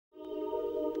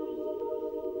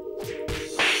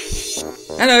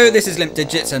Hello, this is Limp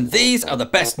Digits, and these are the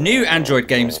best new Android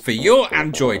games for your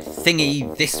Android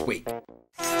thingy this week.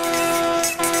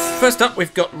 First up,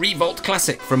 we've got Revolt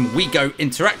Classic from WeGo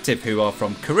Interactive, who are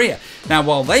from Korea. Now,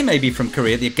 while they may be from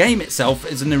Korea, the game itself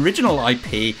is an original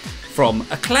IP from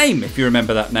Acclaim, if you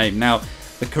remember that name. Now,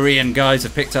 the Korean guys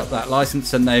have picked up that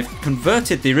license and they've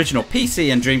converted the original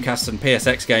PC and Dreamcast and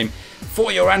PSX game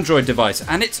for your Android device,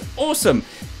 and it's awesome.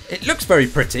 It looks very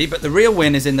pretty, but the real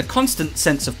win is in the constant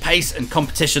sense of pace and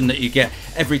competition that you get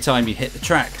every time you hit the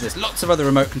track. There's lots of other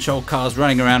remote control cars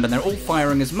running around and they're all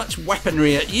firing as much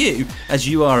weaponry at you as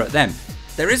you are at them.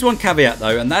 There is one caveat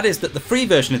though, and that is that the free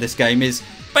version of this game is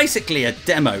basically a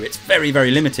demo. It's very,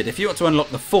 very limited. If you want to unlock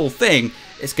the full thing,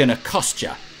 it's going to cost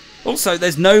you. Also,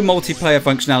 there's no multiplayer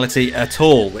functionality at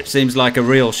all, which seems like a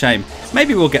real shame.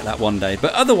 Maybe we'll get that one day,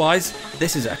 but otherwise,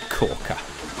 this is a corker.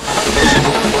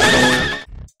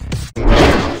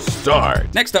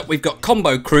 Start. Next up, we've got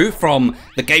Combo Crew from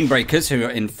the Game Breakers, who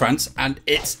are in France, and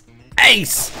it's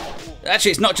ace!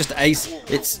 Actually, it's not just ace,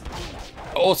 it's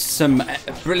awesome,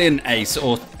 brilliant ace,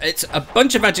 or it's a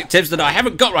bunch of adjectives that I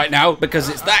haven't got right now because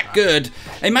it's that good.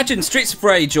 Imagine Streets of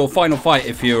Rage or Final Fight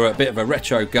if you're a bit of a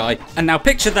retro guy. And now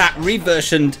picture that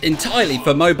reversioned entirely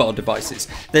for mobile devices.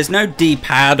 There's no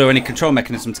D-pad or any control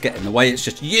mechanism to get in the way. It's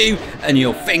just you and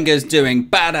your fingers doing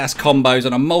badass combos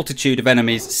on a multitude of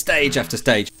enemies, stage after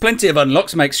stage. Plenty of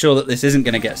unlocks makes sure that this isn't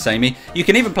going to get samey. You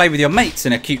can even play with your mates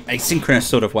in a cute asynchronous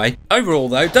sort of way. Overall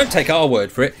though, don't take our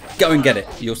word for it. Go and get it.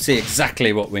 You'll see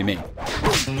exactly what we mean.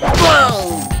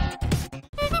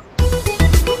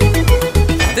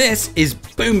 This is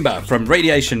BOOMBA from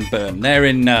RadiationBurn. They're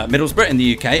in Middlesbrough in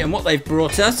the UK, and what they've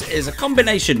brought us is a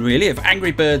combination really of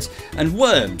Angry Birds and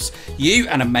worms. You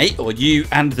and a mate, or you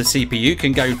and the CPU,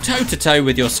 can go toe to toe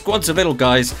with your squads of little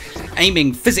guys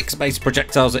aiming physics-based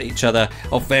projectiles at each other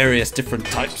of various different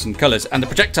types and colours, and the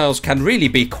projectiles can really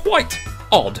be quite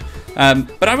odd.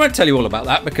 But I won't tell you all about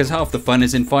that because half the fun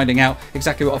is in finding out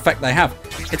exactly what effect they have.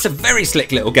 It's a very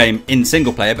slick little game in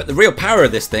single player, but the real power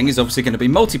of this thing is obviously going to be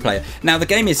multiplayer. Now the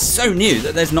game is so new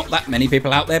that there's not that many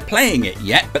people out there playing it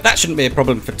yet, but that shouldn't be a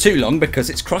problem for too long because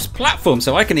it's cross-platform,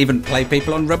 so I can even play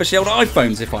people on rubbish old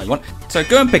iPhones if I want. So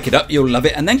go and pick it up, you'll love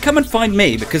it, and then come and find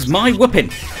me because my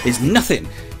whooping is nothing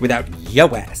without yo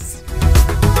ass.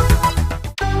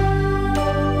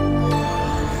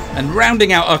 And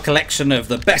rounding out our collection of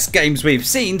the best games we've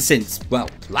seen since, well,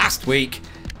 last week,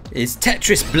 is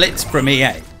Tetris Blitz from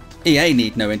EA. EA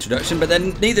need no introduction, but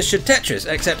then neither should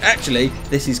Tetris, except actually,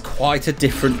 this is quite a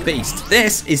different beast.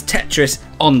 This is Tetris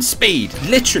on speed.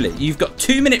 Literally, you've got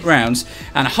 2-minute rounds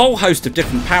and a whole host of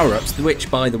different power-ups,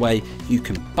 which, by the way, you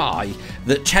can buy,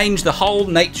 that change the whole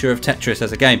nature of Tetris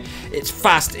as a game. It's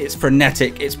fast, it's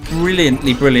frenetic, it's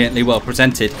brilliantly, brilliantly well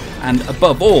presented, and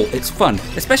above all, it's fun.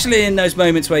 Especially in those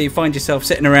moments where you find yourself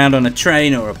sitting around on a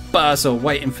train or a bus or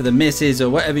waiting for the missus or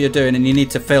whatever you're doing and you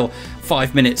need to fill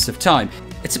 5 minutes of time.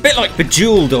 It's a bit like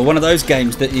Bejeweled or one of those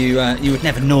games that you would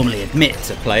never normally admit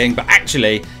to playing, but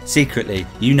actually, secretly,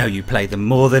 you know you play them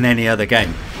more than any other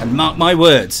game. And mark my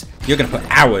words, you're going to put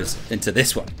hours into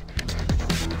this one.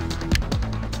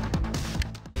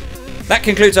 That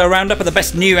concludes our roundup of the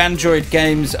best new Android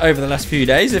games over the last few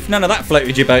days. If none of that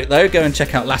floated your boat though, go and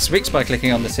check out last week's by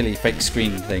clicking on the silly fake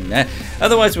screen thing there.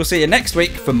 Otherwise, we'll see you next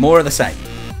week for more of the same.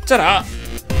 Ta-da!